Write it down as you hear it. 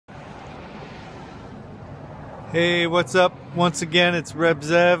Hey, what's up? Once again, it's Reb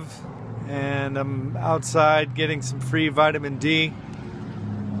Zev, and I'm outside getting some free vitamin D.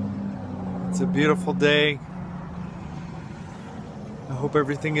 It's a beautiful day. I hope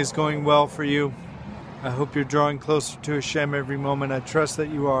everything is going well for you. I hope you're drawing closer to Hashem every moment. I trust that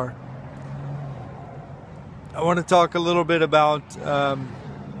you are. I want to talk a little bit about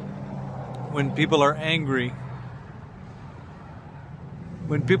when people are angry.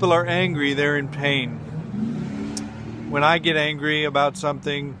 When people are angry, they're in pain. When I get angry about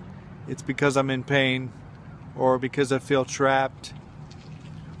something, it's because I'm in pain, or because I feel trapped,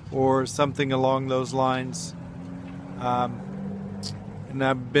 or something along those lines. And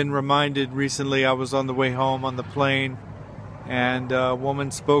I've been reminded recently, I was on the way home on the plane, and a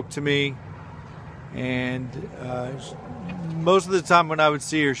woman spoke to me, and most of the time when I would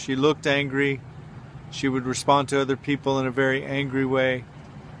see her, she looked angry. She would respond to other people in a very angry way.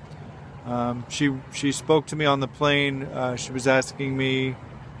 She spoke to me on the plane. She was asking me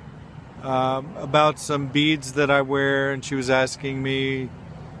about some beads that I wear, and she was asking me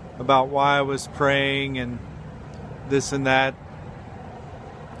about why I was praying and this and that.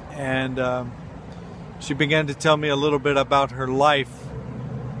 And she began to tell me a little bit about her life,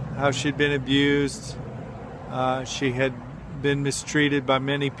 how she'd been abused. She had been mistreated by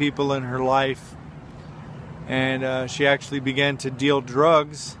many people in her life, and she actually began to deal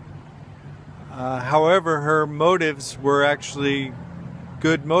drugs. However, her motives were actually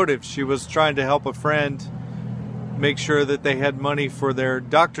good motives. She was trying to help a friend make sure that they had money for their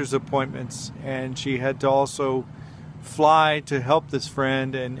doctor's appointments, and she had to also fly to help this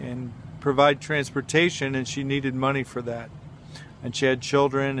friend and provide transportation, and she needed money for that. And she had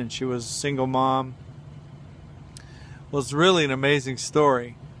children, and she was a single mom. Well, it's really an amazing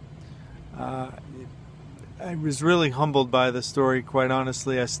story. I was really humbled by the story, quite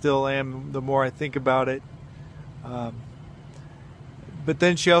honestly. I still am, the more I think about it. But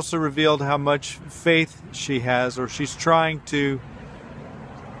then she also revealed how much faith she has, or she's trying to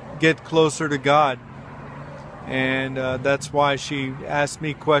get closer to God. And that's why she asked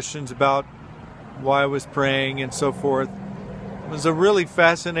me questions about why I was praying and so forth. It was a really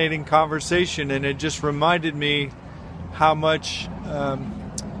fascinating conversation, and it just reminded me how much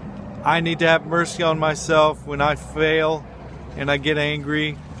I need to have mercy on myself when I fail and I get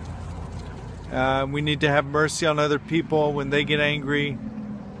angry. We need to have mercy on other people when they get angry.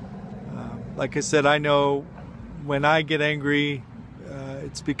 Like I said, I know when I get angry,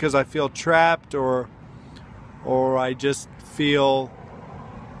 it's because I feel trapped, or I just feel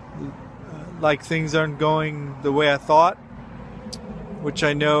like things aren't going the way I thought, which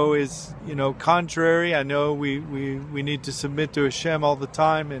I know is, contrary. I know we need to submit to Hashem all the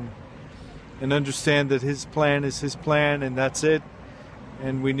time and understand that His plan is His plan, and that's it.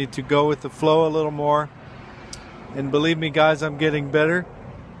 And we need to go with the flow a little more. And believe me, guys, I'm getting better.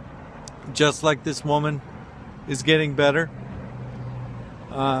 Just like this woman is getting better.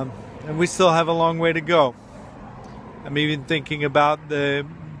 And we still have a long way to go. I'm even thinking about the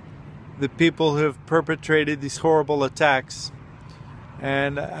people who have perpetrated these horrible attacks.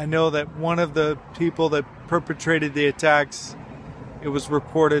 And I know that one of the people that perpetrated the attacks, it was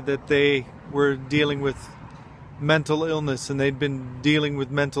reported that they were dealing with mental illness, and they'd been dealing with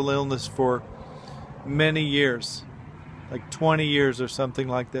mental illness for many years, like 20 years or something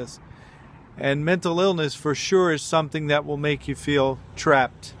like this. And mental illness for sure is something that will make you feel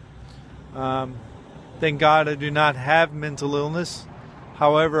trapped. Thank God I do not have mental illness.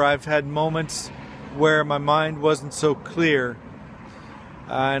 However, I've had moments where my mind wasn't so clear,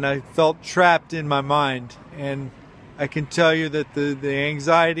 and I felt trapped in my mind. And I can tell you that the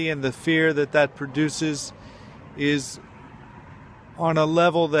anxiety and the fear that produces is on a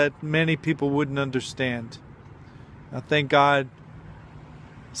level that many people wouldn't understand. Now, thank God,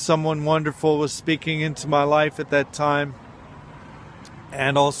 someone wonderful was speaking into my life at that time,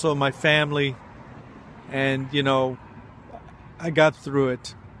 and also my family. And, I got through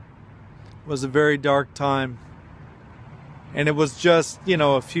it. It was a very dark time. And it was just,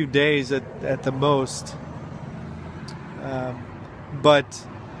 a few days at the most. But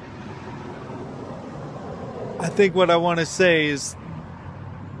I think what I want to say is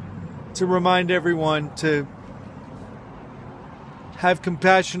to remind everyone to have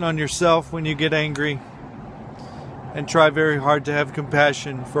compassion on yourself when you get angry, and try very hard to have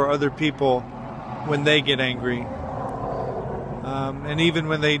compassion for other people when they get angry, and even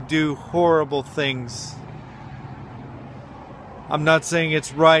when they do horrible things. I'm not saying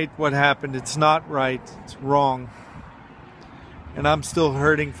it's right what happened. It's not right. It's wrong. And I'm still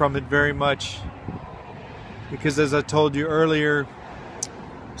hurting from it very much, because as I told you earlier,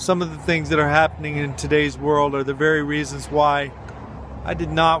 some of the things that are happening in today's world are the very reasons why I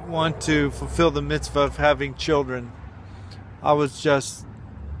did not want to fulfill the mitzvah of having children. I was just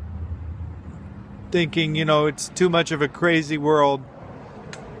thinking, it's too much of a crazy world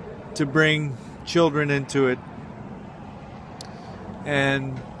to bring children into it.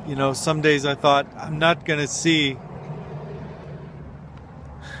 And, some days I thought, I'm not going to see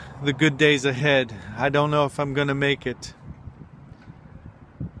the good days ahead. I don't know if I'm going to make it.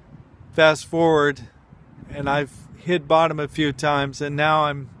 Fast forward, and I've hit bottom a few times, and now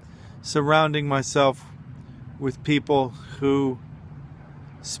I'm surrounding myself with people who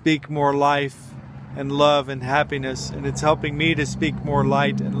speak more life and love and happiness, and it's helping me to speak more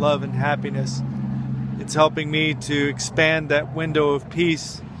light and love and happiness. It's helping me to expand that window of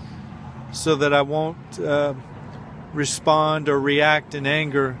peace so that I won't respond or react in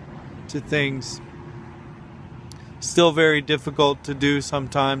anger to things. Still very difficult to do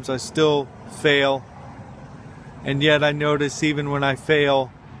sometimes. I still fail. And yet I notice even when I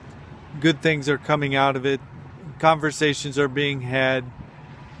fail, good things are coming out of it. Conversations are being had.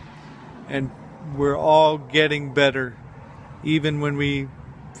 And we're all getting better. Even when we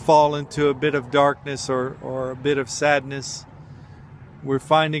fall into a bit of darkness or a bit of sadness, we're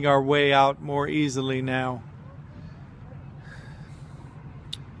finding our way out more easily now.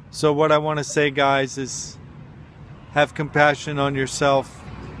 So what I want to say, guys, is have compassion on yourself.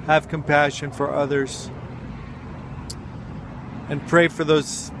 Have compassion for others. And pray for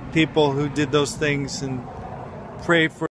those people who did those things, and pray for